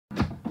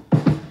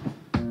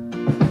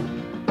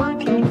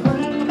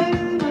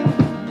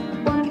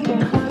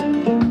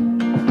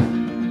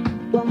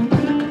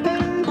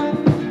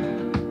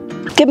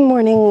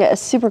morning,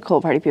 super cool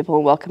party people,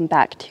 and welcome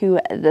back to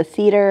the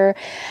theater.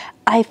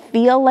 I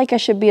feel like I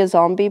should be a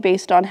zombie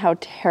based on how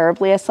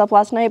terribly I slept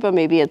last night, but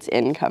maybe it's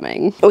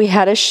incoming. We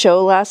had a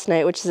show last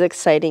night, which is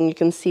exciting. You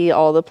can see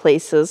all the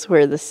places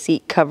where the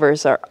seat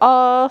covers are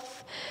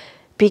off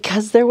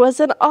because there was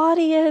an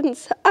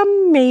audience.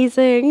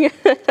 Amazing.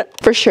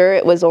 For sure,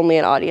 it was only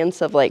an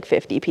audience of like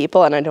 50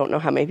 people, and I don't know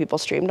how many people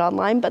streamed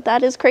online, but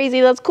that is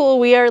crazy. That's cool.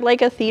 We are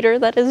like a theater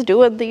that is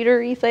doing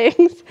theater-y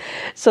things.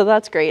 So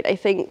that's great. I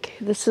think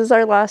this is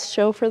our last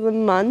show for the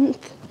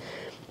month.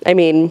 I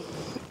mean,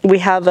 we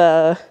have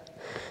a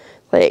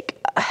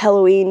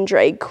Halloween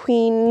drag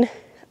queen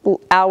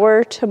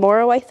hour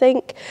tomorrow, I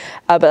think,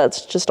 but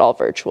it's just all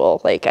virtual.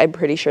 Like, I'm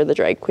pretty sure the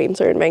drag queens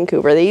are in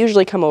Vancouver. They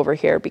usually come over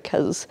here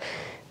because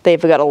they've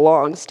got a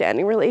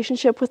long-standing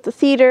relationship with the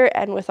theater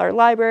and with our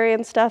library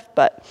and stuff,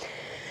 but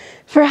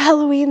for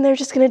Halloween, they're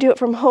just gonna do it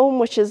from home,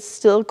 which is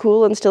still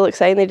cool and still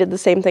exciting. They did the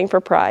same thing for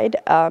Pride.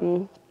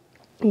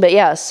 But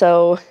yeah,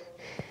 so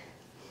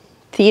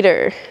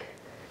theater,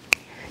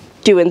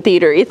 doing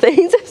theater-y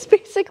things is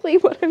basically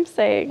what I'm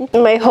saying.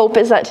 My hope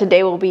is that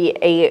today will be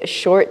a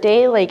short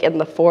day, like in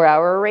the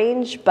 4-hour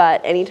range,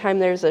 but anytime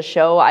there's a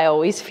show, I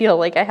always feel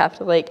like I have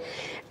to like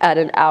add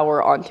an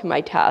hour onto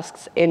my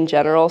tasks in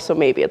general, so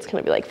maybe it's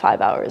gonna be like 5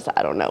 hours,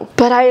 I don't know.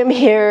 But I am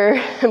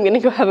here, I'm gonna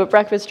go have a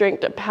breakfast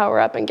drink to power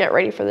up and get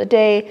ready for the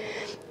day,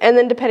 and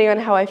then depending on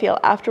how I feel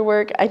after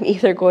work, I'm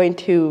either going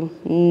to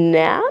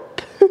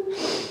nap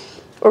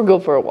or go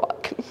for a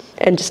walk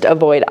and just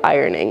avoid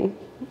ironing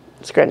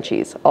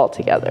scrunchies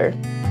altogether.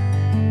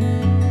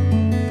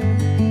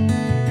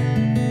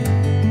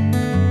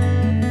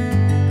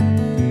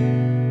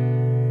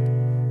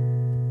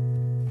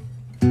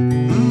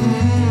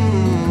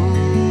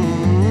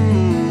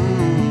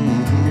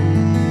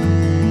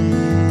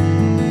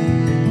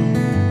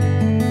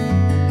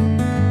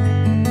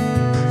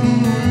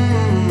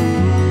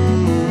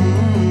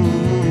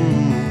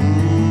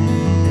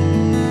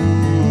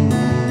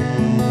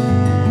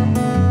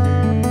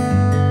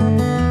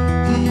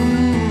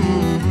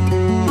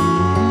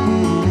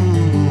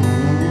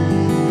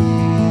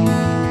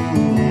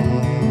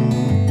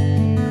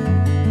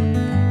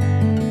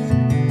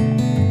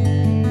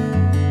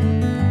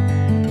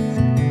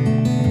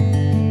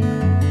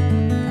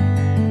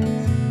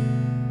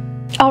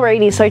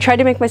 Alrighty, so I tried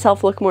to make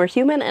myself look more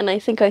human, and I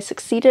think I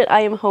succeeded.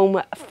 I am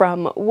home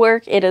from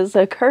work. It is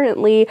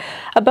currently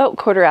about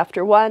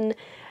 1:15.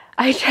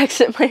 I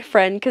texted my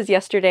friend because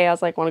yesterday I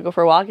was like, want to go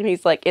for a walk? And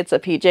he's like, it's a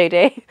PJ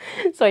day.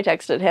 So I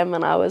texted him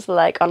and I was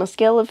like, on a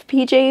scale of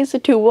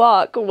PJs to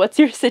walk, what's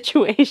your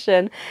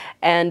situation?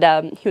 And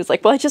he was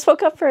like, well, I just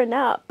woke up for a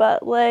nap,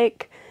 but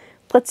like,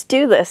 let's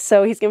do this.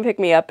 So he's gonna pick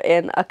me up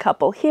in a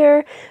couple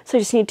here. So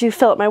I just need to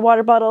fill up my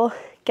water bottle,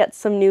 get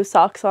some new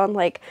socks on.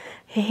 Like,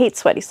 I hate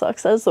sweaty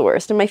socks, that is the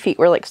worst, and my feet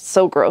were like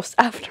so gross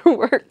after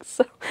work,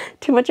 so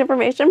too much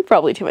information,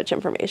 probably too much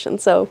information.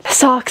 So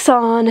socks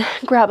on,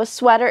 grab a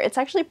sweater. It's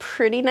actually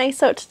pretty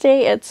nice out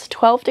today. It's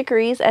 12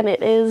 degrees and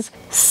it is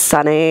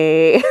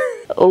sunny.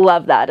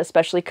 Love that,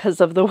 especially because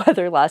of the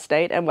weather last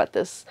night and what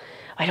this,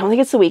 I don't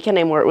think it's the weekend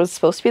anymore. It was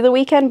supposed to be the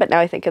weekend, but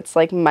now I think it's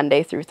like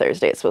Monday through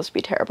Thursday. It's supposed to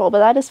be terrible, but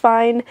that is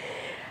fine.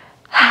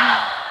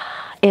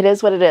 It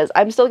is what it is.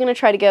 I'm still gonna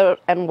try to get out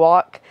and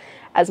walk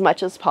as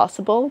much as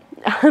possible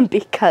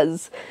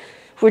because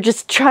we're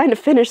just trying to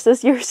finish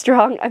this year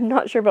strong. I'm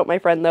not sure about my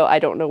friend though. I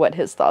don't know what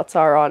his thoughts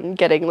are on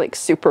getting like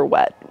super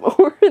wet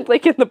or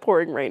like in the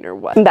pouring rain or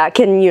what. Back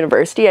in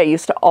university, I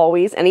used to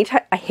always,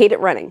 anytime, I hated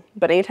running,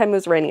 but anytime it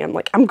was raining, I'm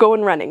like, I'm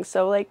going running.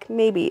 So like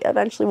maybe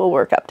eventually we'll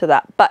work up to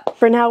that. But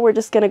for now, we're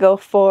just gonna go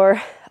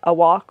for a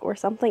walk or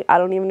something. I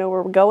don't even know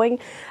where we're going.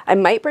 I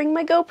might bring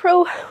my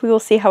GoPro. We will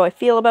see how I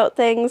feel about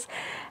things.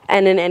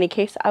 And in any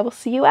case, I will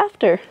see you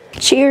after.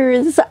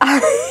 Cheers!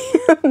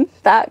 I am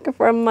back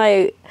from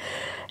my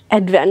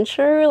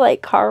adventure,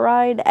 like car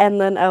ride and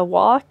then a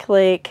walk.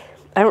 Like,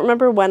 I don't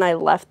remember when I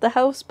left the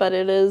house, but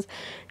it is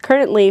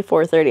currently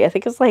 4:30. I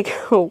think it's like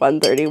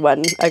 1:30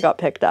 when I got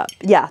picked up.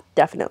 Yeah,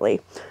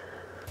 definitely.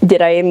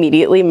 Did I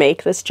immediately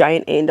make this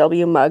giant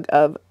A&W mug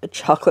of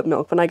chocolate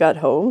milk when I got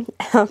home?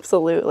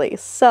 Absolutely.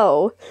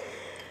 So,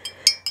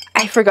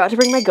 I forgot to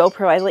bring my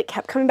GoPro. I like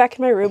kept coming back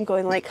in my room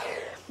going like,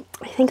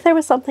 I think there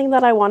was something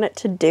that I wanted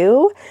to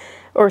do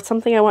or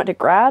something I wanted to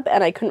grab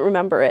and I couldn't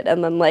remember it.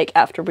 And then like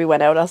after we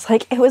went out, I was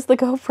like, it was the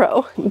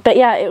GoPro. But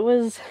yeah, it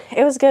was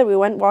good. We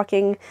went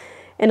walking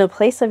in a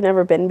place I've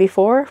never been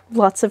before.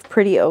 Lots of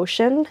pretty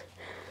ocean.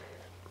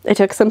 I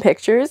took some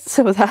pictures,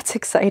 so that's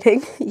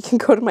exciting. You can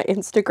go to my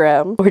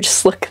Instagram or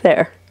just look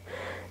there.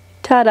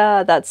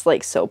 Ta-da! That's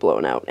like so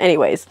blown out.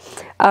 Anyways,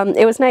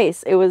 it was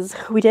nice.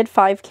 We did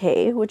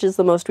 5K, which is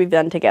the most we've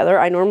done together.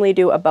 I normally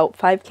do about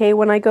 5K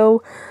when I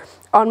go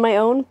on my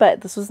own, but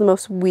this was the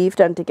most we've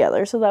done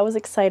together, so that was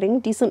exciting.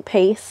 Decent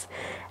pace.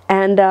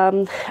 And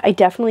I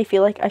definitely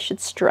feel like I should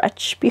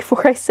stretch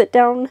before I sit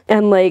down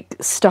and like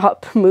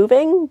stop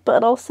moving,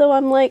 but also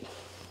I'm like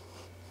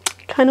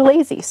kind of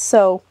lazy,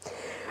 so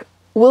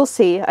we'll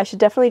see. I should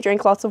definitely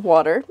drink lots of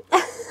water.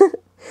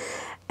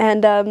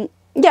 And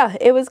yeah,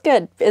 it was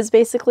good, is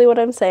basically what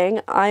I'm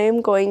saying. I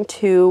am going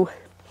to,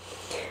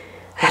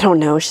 I don't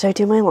know, should I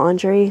do my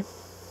laundry?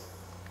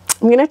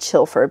 I'm gonna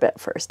chill for a bit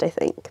first, I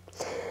think,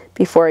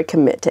 before I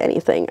commit to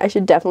anything. I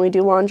should definitely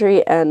do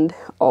laundry, and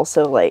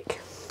also, like,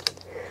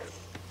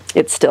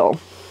 it's still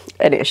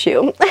an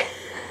issue.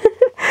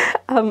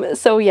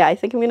 So yeah, I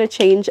think I'm gonna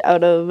change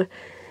out of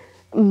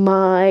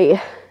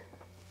my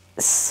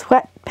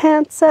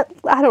sweatpants set.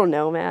 I don't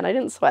know, man. I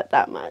didn't sweat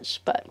that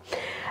much, but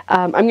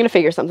I'm gonna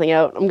figure something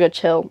out. I'm gonna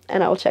chill,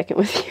 and I'll check in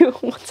with you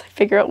once I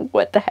figure out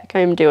what the heck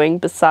I'm doing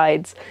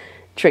besides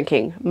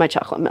drinking my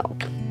chocolate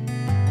milk.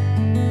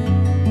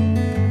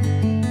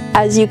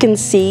 As you can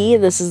see,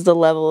 this is the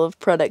level of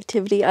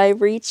productivity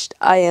I've reached.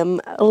 I am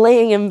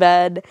laying in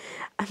bed.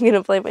 I'm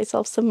gonna play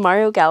myself some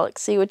Mario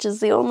Galaxy, which is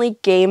the only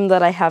game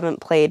that I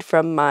haven't played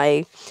from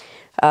my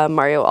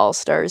Mario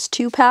All-Stars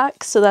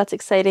 2-pack, so that's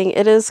exciting.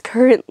 It is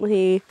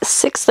currently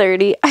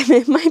 6:30. I'm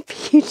in my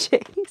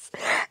PJs,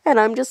 and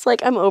I'm just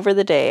like, I'm over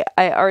the day.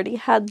 I already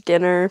had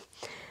dinner.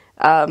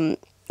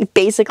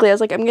 Basically, I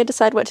was like, I'm gonna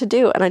decide what to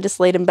do, and I just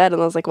laid in bed,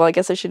 and I was like, well, I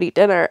guess I should eat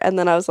dinner, and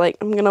then I was like,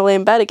 I'm gonna lay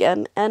in bed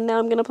again, and now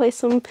I'm gonna play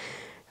some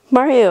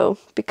Mario,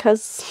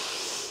 because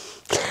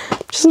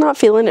I'm just not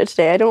feeling it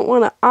today. I don't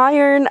want to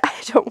iron, I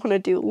don't want to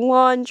do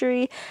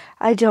laundry,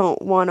 I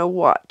don't want to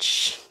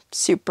watch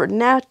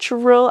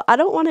Supernatural, I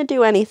don't want to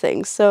do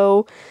anything,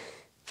 so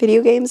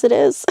video games it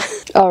is.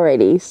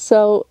 Alrighty,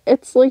 so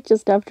it's like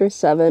just after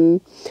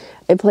 7.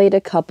 I played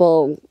a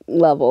couple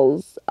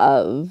levels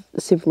of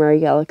Super Mario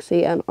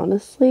Galaxy, and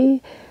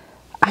honestly,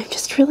 I'm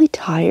just really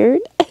tired.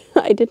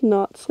 I did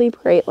not sleep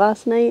great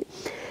last night,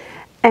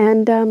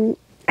 and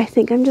I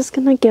think I'm just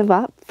gonna give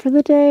up for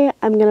the day.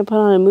 I'm gonna put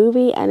on a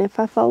movie, and if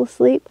I fall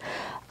asleep,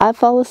 I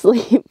fall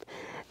asleep.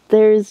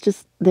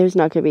 There's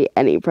not gonna be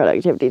any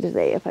productivity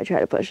today if I try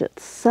to push it.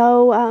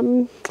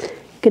 So,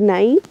 good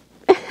night,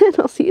 and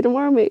I'll see you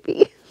tomorrow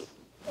maybe.